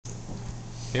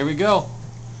Here we go.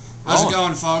 How's it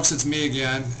going, folks? It's me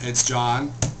again. It's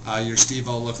John, your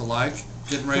Steve-O look-alike.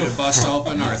 Getting ready to bust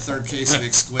open our third case of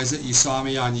Exquisite. You saw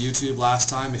me on YouTube last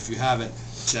time. If you haven't,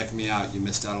 check me out. You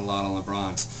missed out a lot on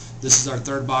Lebron's. This is our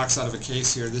third box out of a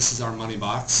case here. This is our money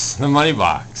box. The money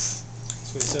box.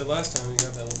 That's what you said last time. You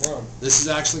got that Lebron. This is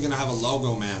actually going to have a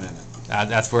logo man in it.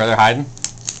 That's where they're hiding?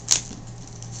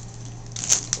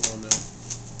 Come on now.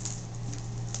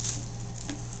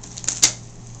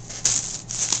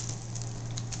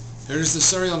 Here's the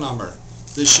serial number.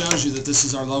 This shows you that this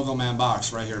is our logo man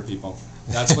box right here, people.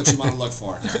 That's what you want to look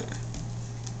for.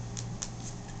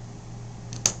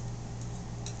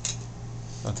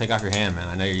 Don't take off your hand, man.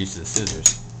 I know you're used to the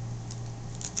scissors.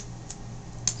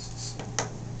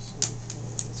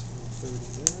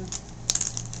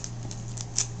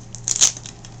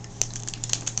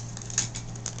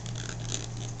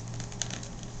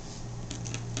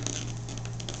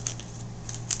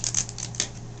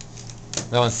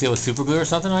 That one sealed with super glue or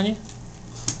something on you?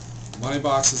 Money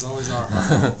boxes always are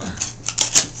hard to open.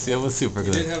 Sealed with super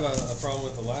glue. You did have a problem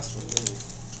with the last one, didn't you?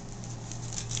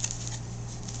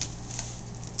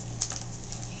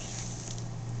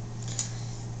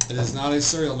 It is not a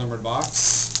serial numbered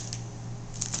box.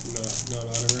 Not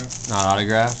autographed. Not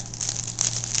autographed.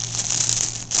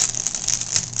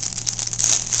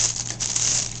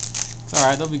 It's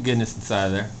alright, there'll be goodness inside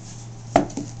of there.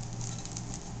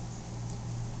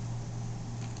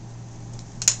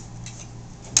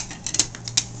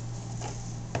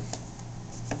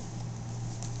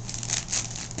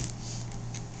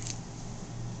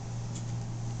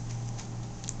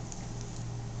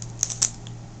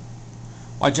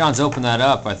 While John's opened that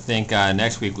up, I think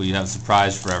next week we have a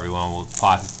surprise for everyone. We'll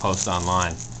post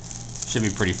online. Should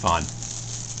be pretty fun.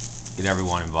 Get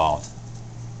everyone involved.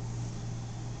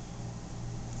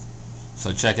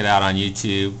 So check it out on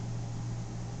YouTube.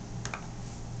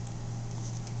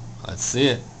 Let's see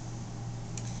it.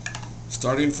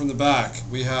 Starting from the back,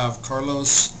 we have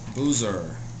Carlos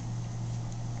Boozer.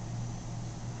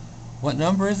 What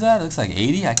number is that? It looks like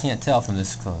 80. I can't tell from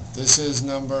this close. This is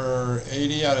number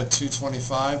 80 out of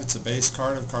 225. It's a base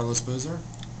card of Carlos Boozer.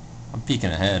 I'm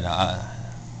peeking ahead. I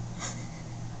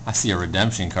see a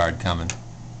redemption card coming.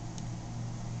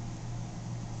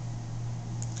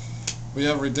 We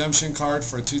have a redemption card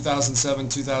for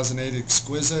 2007-2008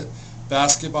 Exquisite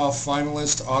basketball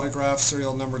finalist autograph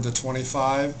serial number to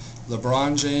 25,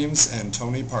 Lebron James and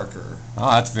Tony Parker.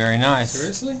 Oh, that's very nice.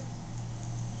 Seriously?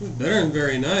 Better than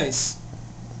very nice.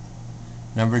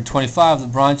 Number 25,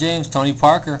 LeBron James, Tony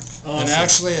Parker. Awesome. And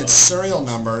actually it's serial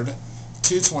numbered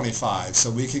 225,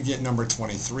 so we could get number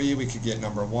 23, we could get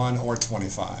number 1 or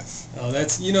 25. Oh,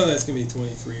 that's that's gonna be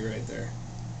 23 right there.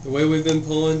 The way we've been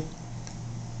pulling,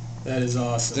 that is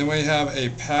awesome. Then we have a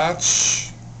patch.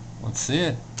 Let's see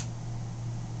it.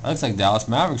 That looks like Dallas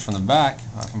Mavericks from the back,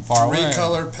 from far away.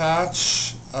 Three-color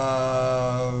patch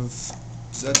of,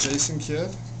 is that Jason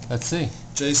Kidd? Let's see.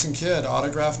 Jason Kidd,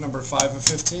 autograph number 5 of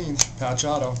 15, patch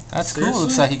auto. That's cool.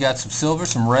 Looks like he got some silver,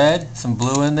 some red, some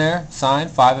blue in there. Signed,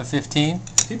 5 of 15.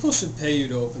 People should pay you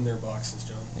to open their boxes,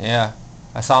 John. Yeah.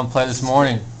 I saw him play this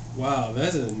morning. Wow,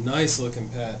 that's a nice looking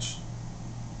patch.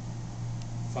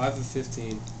 5 of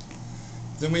 15.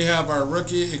 Then we have our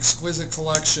rookie Exquisite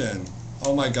collection.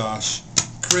 Oh my gosh.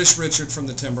 Chris Richard from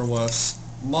the Timberwolves.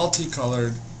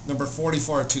 Multicolored, number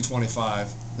 44 of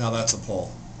 225. Now that's a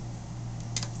pull.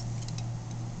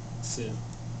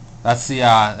 That's the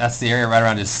area right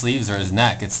around his sleeves or his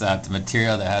neck. It's the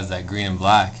material that has that green and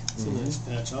black. It's a nice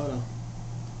patch auto.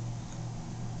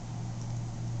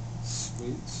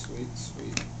 Sweet, sweet,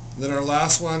 sweet. Then our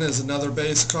last one is another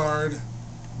base card,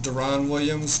 Deron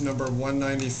Williams, number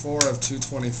 194 of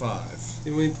 225.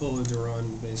 Did we pull a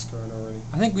Deron base card already?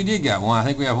 I think we did get one. I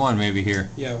think we have one maybe here.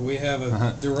 Yeah, we have a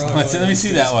Deron. Let me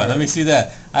see that one. Let me see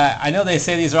that. I know they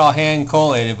say these are all hand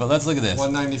collated, but let's look at this.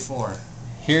 194.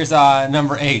 Here's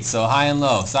number 8, so high and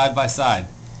low, side by side.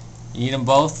 You need them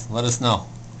both? Let us know.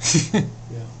 Yeah.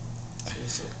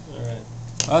 Seriously. All right.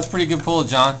 Well, that's a pretty good pull,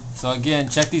 John. So again,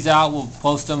 check these out. We'll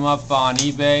post them up on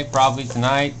eBay probably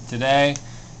tonight, today.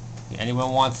 If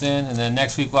anyone wants in, and then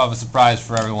next week we'll have a surprise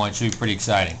for everyone. It should be pretty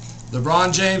exciting.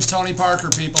 LeBron James, Tony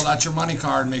Parker, people. That's your money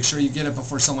card. Make sure you get it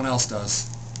before someone else does.